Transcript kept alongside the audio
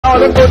Now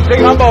the good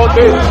thing about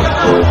this is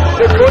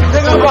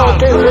that half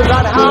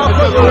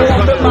the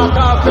room will back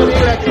after the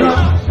election.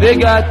 They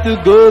got to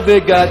go, they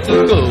got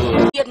to go.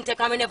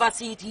 We never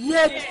see it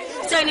yet.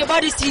 So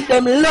anybody see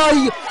them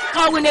lie,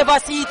 cause we never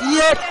see it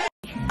yet.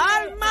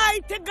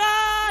 Almighty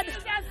God,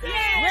 we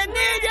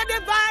need your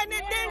divine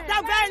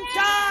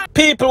intervention.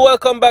 People,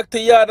 welcome back to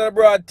Yard and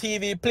Abroad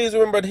TV. Please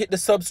remember to hit the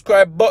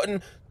subscribe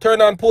button,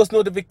 turn on post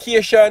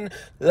notification,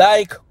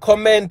 like,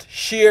 comment,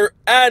 share,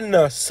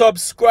 and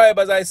subscribe.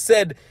 As I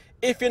said,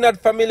 if you're not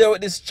familiar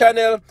with this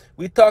channel,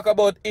 we talk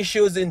about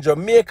issues in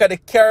Jamaica, the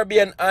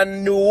Caribbean,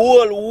 and the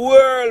whole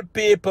world,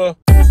 people.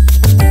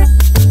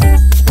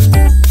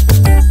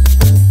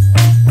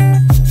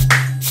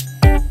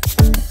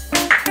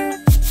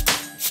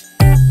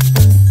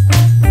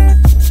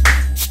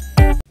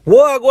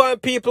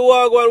 Wagwan people,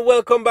 wagwan,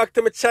 welcome back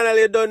to my channel.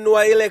 You don't know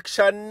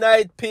election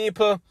night,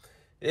 people.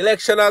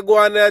 Election are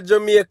going on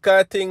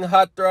Jamaica, thing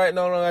hot right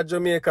now on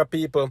Jamaica,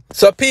 people.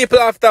 So people,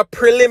 after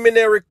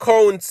preliminary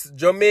counts,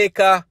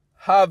 Jamaica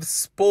have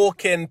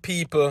spoken,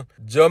 people.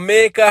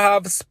 Jamaica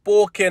have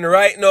spoken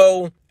right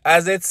now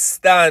as it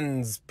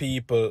stands,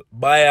 people,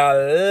 by a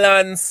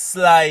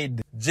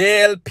landslide.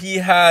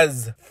 JLP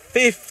has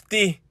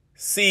 50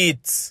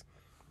 seats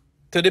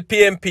to the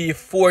PMP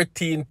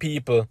 14,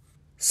 people.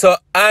 So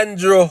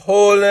Andrew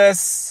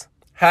Holness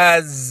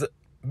has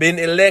been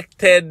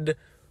elected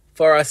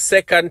for a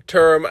second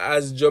term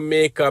as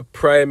Jamaica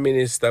Prime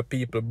Minister,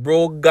 people.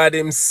 Bro God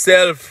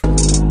himself.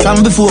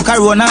 From before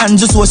Corona and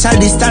just social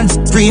distance,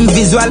 print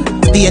visual,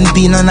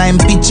 PNP no nine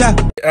picture.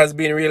 Has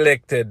been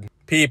re-elected,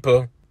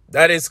 people.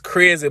 That is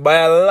crazy. By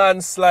a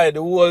landslide,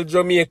 the whole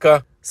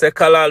Jamaica say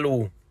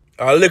Kalalu.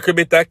 A little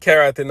bit of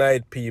carrot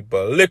tonight,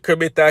 people. Little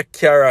bit of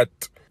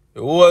carrot.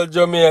 The whole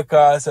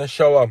Jamaica say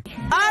shower.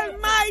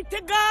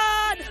 Almighty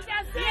God,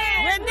 we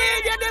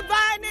need your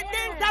divine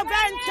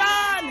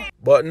intervention.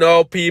 But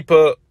now,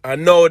 people, I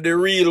know the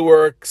real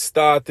work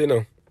starting. You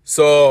know.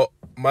 So,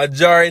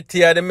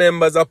 majority of the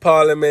members of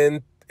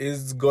parliament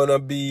is gonna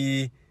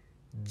be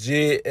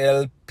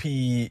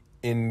JLP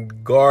in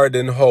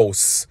Garden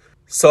House.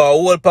 So, a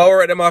whole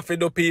power them have to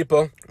do,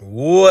 people.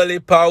 Whole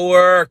power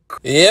work.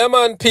 Yeah,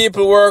 man,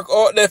 people, work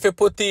out there for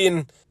put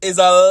in is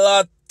a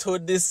lot to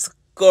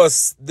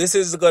discuss. This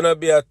is gonna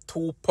be a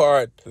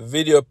two-part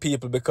video,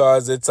 people,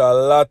 because it's a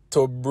lot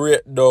to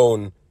break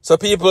down. So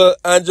people,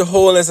 Andrew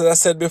Holness, as I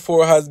said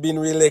before, has been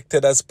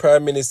re-elected as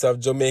Prime Minister of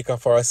Jamaica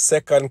for a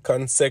second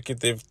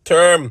consecutive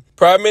term.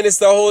 Prime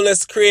Minister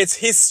Holness creates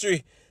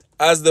history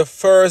as the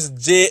first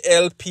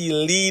JLP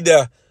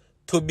leader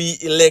to be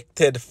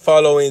elected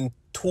following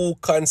 2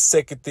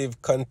 consecutive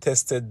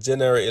contested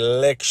general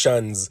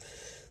elections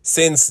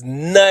since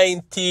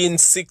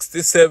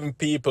 1967,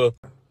 people.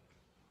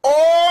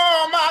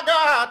 Oh my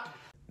God!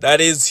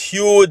 That is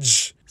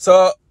huge.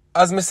 So,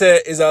 as me say,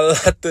 is a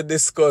lot to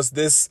discuss.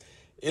 This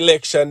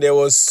election, there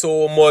was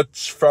so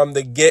much from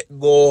the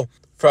get-go,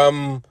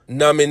 from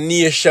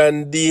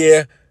nomination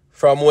day,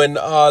 from when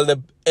all the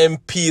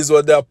MPs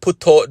were there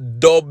put out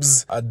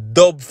dubs, a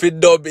dub for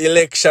dub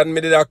election,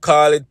 me did I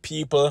call it,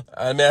 people.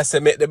 And me I say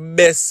make the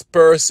best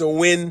person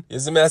win. You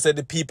see me I say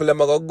the people them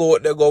gonna go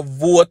out, they go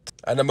vote,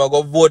 and them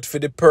gonna vote for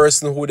the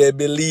person who they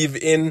believe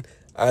in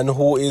and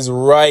who is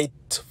right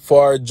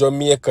for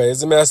Jamaica. You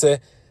see me I say,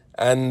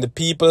 and the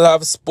people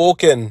have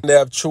spoken. They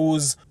have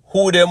choose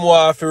who them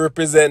want to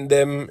represent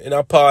them in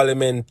a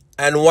parliament.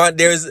 And what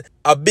there's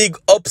a big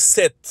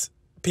upset,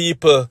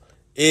 people,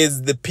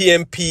 is the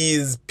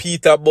PMP's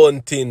Peter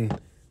Bunting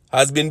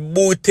has been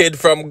booted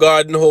from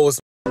Garden House.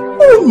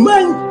 Oh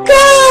my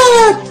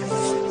God!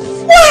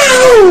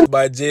 Wow!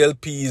 By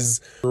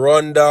JLP's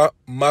Rhonda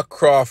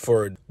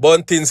McCrawford.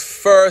 Bunting's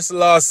first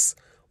loss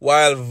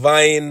while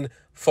vying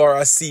for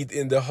a seat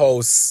in the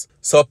House.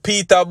 So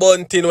Peter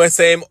Bunting was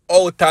saying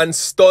out and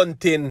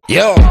stunting.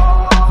 Yo,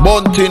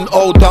 Bunting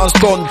out and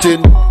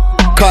stunting.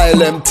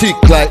 Kyle him tick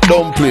like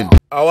dumpling.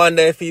 I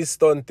wonder if he's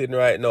stunting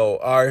right now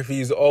or if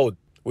he's out.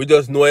 We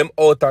just know him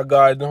out of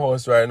Garden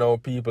House right now,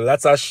 people.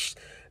 That's a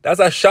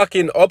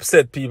shocking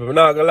upset, people. I'm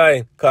not gonna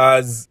lie.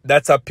 Because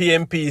that's a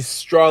PMP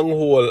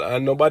stronghold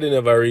and nobody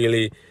never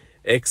really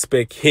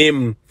expect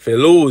him to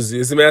lose.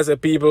 You see me as a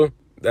people?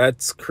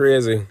 That's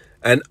crazy.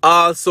 And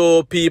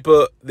also,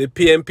 people, the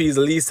PMP's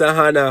Lisa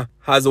Hanna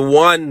has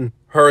won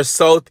her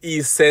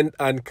Southeast St.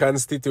 Ann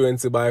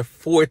constituency by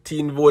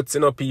 14 votes,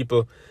 you know,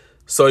 people.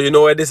 So, you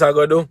know what this is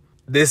going to do?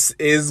 This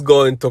is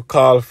going to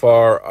call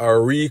for a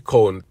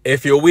recount.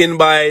 If you win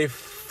by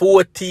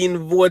 14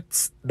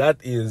 votes,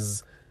 that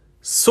is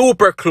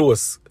super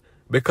close.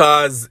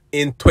 Because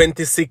in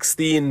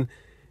 2016,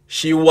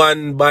 she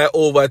won by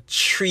over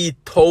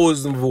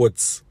 3,000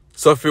 votes.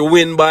 So if you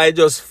win by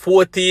just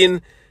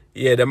 14,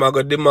 yeah, them are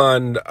going to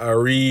demand a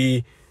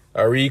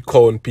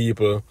recount,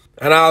 people.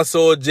 And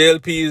also,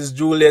 JLP's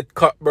Juliet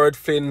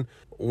Cuthbert-Finn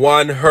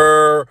won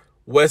her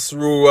West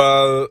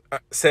Rural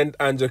St.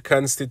 Andrew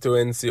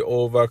constituency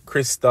over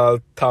Crystal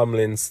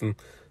Tomlinson.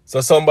 So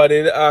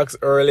somebody asked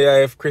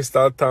earlier if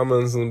Crystal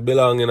Tomlinson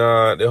belong in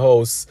the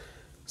House.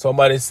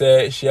 somebody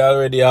said she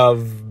already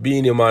have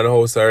been in man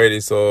house already,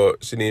 so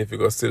she need to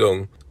go sit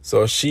down.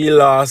 So she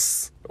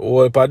lost.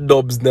 All her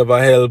dubs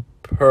never help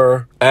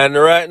her. And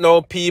right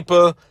now,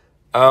 people,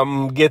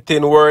 I'm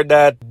getting word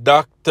that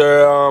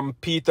Dr.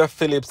 Peter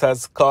Phillips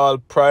has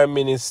called Prime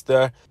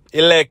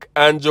Minister-elect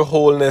Andrew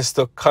Holness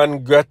to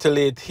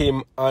congratulate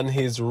him on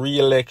his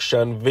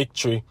re-election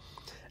victory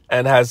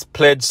and has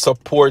pledged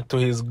support to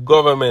his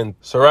government.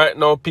 So right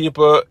now,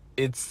 people,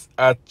 it's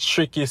a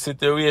tricky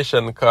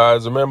situation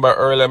because remember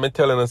earlier me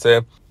telling us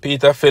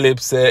Peter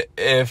Phillips said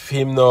if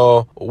him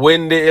no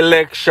win the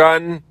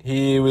election,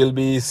 he will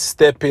be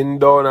stepping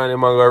down and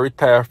him gonna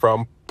retire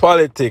from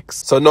politics.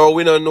 So now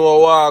we don't know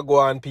what go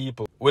on,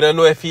 people. We don't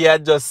know if he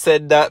had just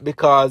said that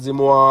because he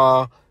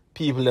want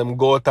people them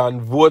go out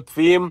and vote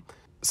for him.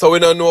 So we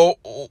don't know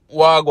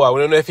what go on.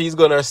 We don't know if he's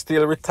gonna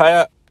still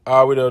retire,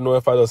 or we don't know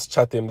if I just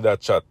chat him to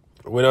that chat.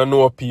 We don't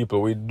know,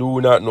 people. We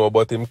do not know.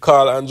 But him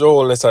call Andrew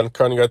Holness and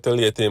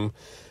congratulate him,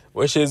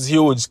 which is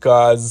huge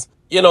because,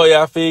 you know, you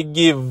have to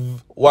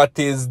give what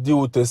is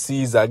due to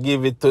Caesar.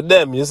 Give it to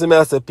them. You see me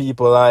as a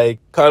people, like,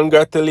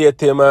 congratulate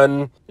him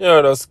and, you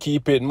know, just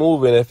keep it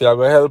moving. If you're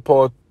going to help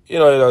out, you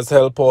know, just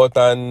help out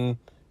and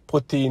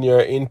put in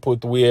your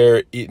input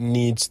where it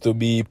needs to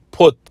be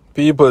put.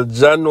 People,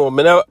 John, know,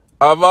 me never,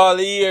 of all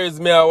the years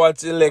me I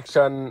watch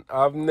election,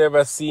 I've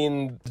never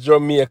seen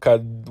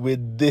Jamaica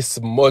with this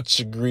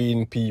much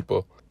green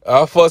people.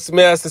 First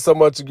me I see so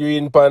much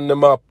green pan the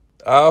map.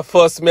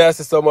 First me I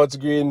see so much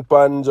green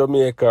pan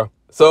Jamaica.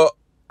 So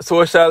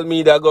social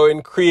media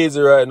going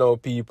crazy right now,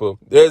 people.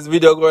 There's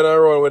video going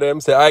around with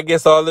them say, I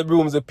guess all the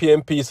brooms the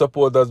PMP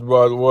supporters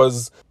brought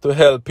was to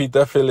help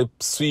Peter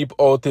Phillips sweep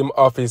out him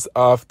office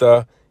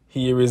after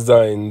he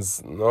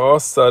resigns. No,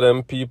 so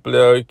them people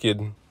are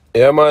wicked.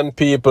 Yeah, man,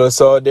 people.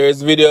 So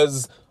there's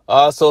videos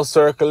also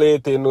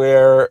circulating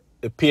where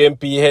the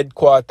PMP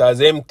headquarters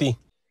empty.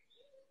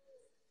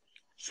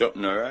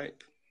 Something alright.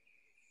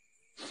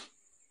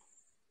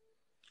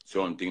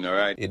 Something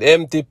alright. It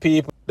empty,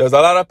 people. There's a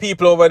lot of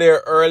people over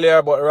there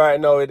earlier, but right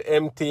now it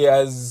empty,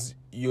 as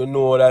you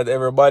know that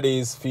everybody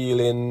is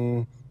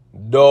feeling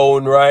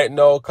down right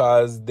now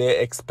because they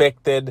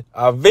expected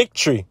a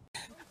victory.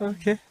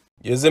 Okay.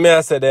 You see me, I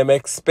said them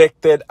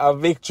expected a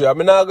victory. I'm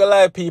not gonna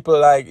lie, people,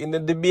 like in the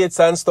debates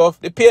and stuff,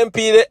 the PMP,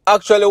 they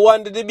actually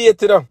won the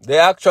debate, you know. They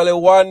actually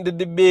won the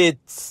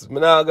debates.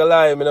 I'm not gonna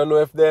lie, I don't know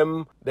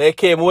if they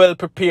came well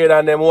prepared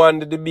and them won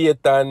the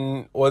debate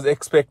and was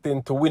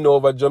expecting to win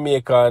over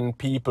Jamaican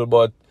people,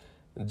 but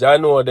I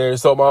know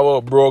there's something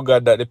about bro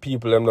God that the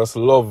people them just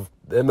love.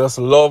 They just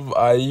love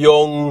a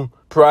young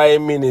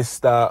prime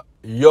minister,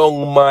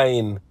 young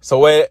mind. So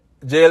where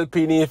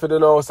JLP need to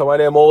know some of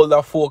them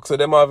older folks, so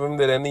them have him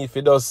there, they need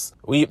to just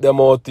weep them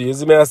out too. You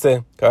see me I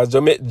say? Because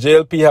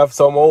JLP have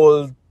some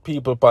old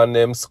people on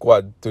them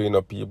squad too, you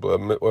know, people.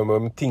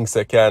 When things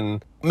they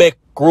can make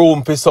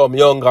room for some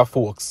younger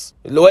folks.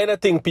 When you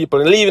think,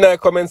 people, leave in the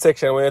comment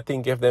section when you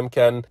think if them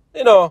can,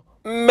 you know,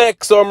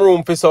 make some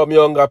room for some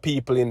younger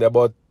people in there.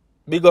 But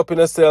big up in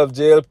yourself,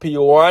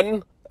 JLP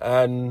 1,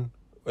 and,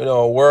 you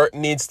know, work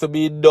needs to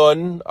be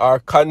done or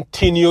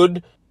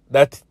continued.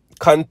 That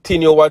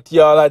continue what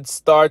y'all had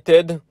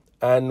started,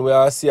 and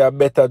we'll see a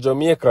better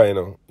Jamaica, you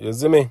know. You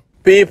see me?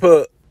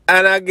 People,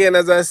 and again,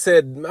 as I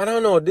said, I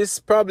don't know, this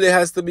probably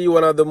has to be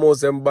one of the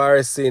most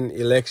embarrassing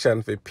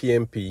elections for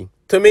PMP.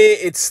 To me,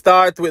 it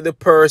starts with the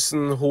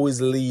person who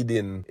is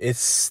leading. It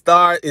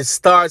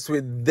starts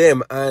with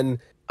them. And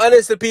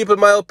honestly, people,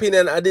 my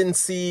opinion, I didn't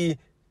see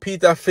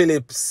Peter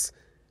Phillips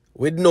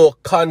with no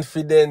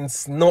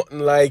confidence, nothing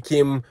like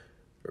him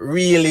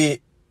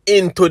really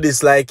into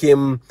this, like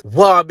him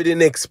want be the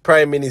next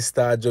prime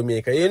minister of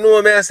Jamaica. You know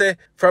what I say?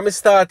 From the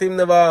start, him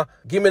never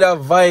give me that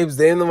vibes,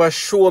 they never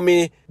show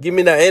me, give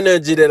me that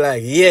energy. They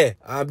like, yeah,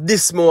 I'm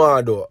this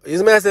more though. You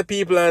know what I say,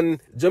 people,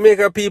 and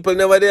Jamaica people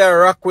never there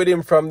rock with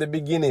him from the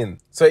beginning.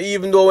 So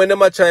even though when them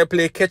try to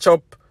play catch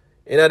up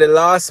in the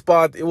last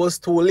part, it was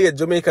too late.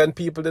 Jamaican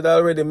people did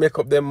already make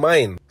up their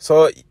mind.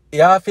 So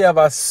you have to have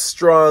a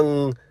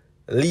strong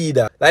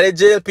leader. Like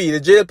the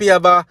JLP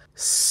have a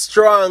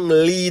strong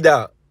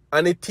leader.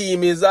 And the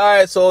team is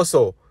alright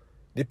also.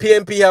 The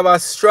PMP have a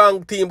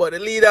strong team, but the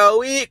leader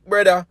weak,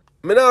 brother.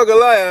 I'm not gonna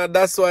lie,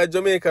 that's why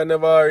Jamaica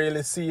never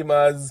really see him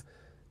as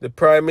the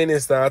prime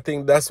minister. I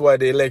think that's why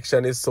the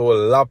election is so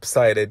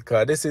lopsided,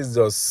 because this is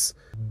just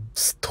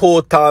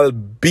total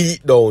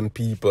beatdown,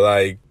 people.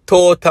 Like,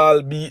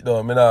 total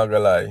beatdown, I'm not gonna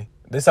lie.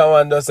 This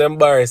one just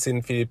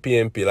embarrassing for the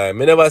PMP. Like,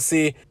 I never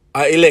see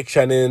an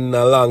election in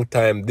a long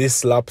time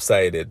this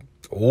lopsided.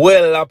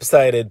 Well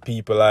lopsided,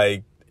 people.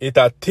 Like, it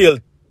a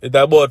tilt. It's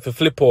about to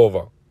flip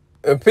over.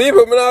 And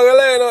people, I'm not gonna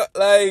lie,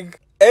 like,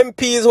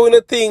 MPs who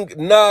you think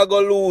nah go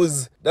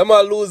lose. Them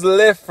a lose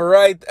left,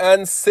 right,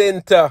 and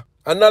center.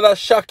 Another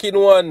shocking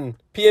one.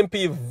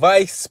 PMP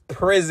Vice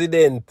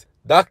President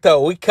Dr.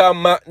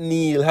 Wykeham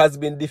McNeill has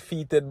been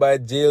defeated by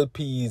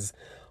JLP's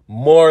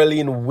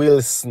Maureen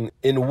Wilson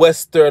in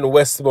Western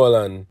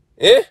Westmoreland.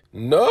 Eh?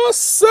 No,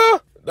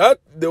 sir. That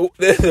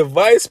the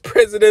Vice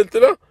President, you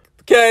know,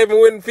 can't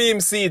even win for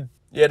him seat.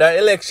 Yeah, that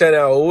election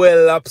are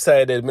well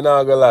lopsided, me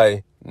not gonna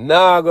lie.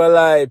 Not gonna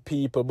lie,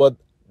 people, but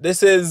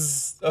this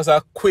is just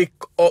a quick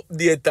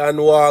update on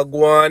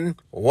Wagwan.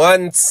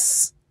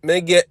 Once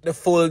me get the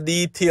full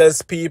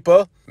details,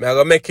 people, me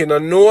gonna make you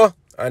know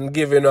and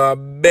give you a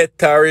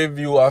better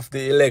review of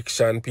the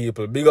election,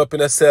 people. Big up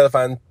in yourself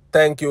and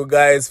thank you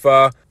guys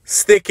for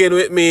sticking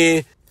with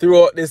me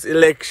throughout this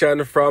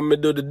election, from me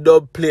do the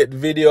dub plate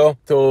video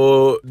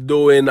to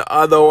doing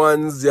other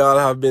ones. Y'all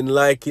have been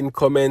liking,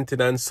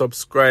 commenting and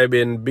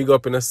subscribing. Big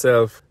up in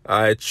yourself.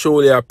 I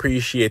truly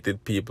appreciate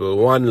it, people.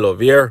 One love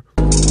here.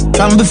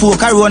 From before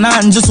Corona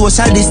and just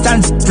social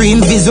distance,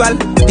 print visual,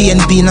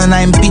 PNP no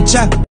 9 picture.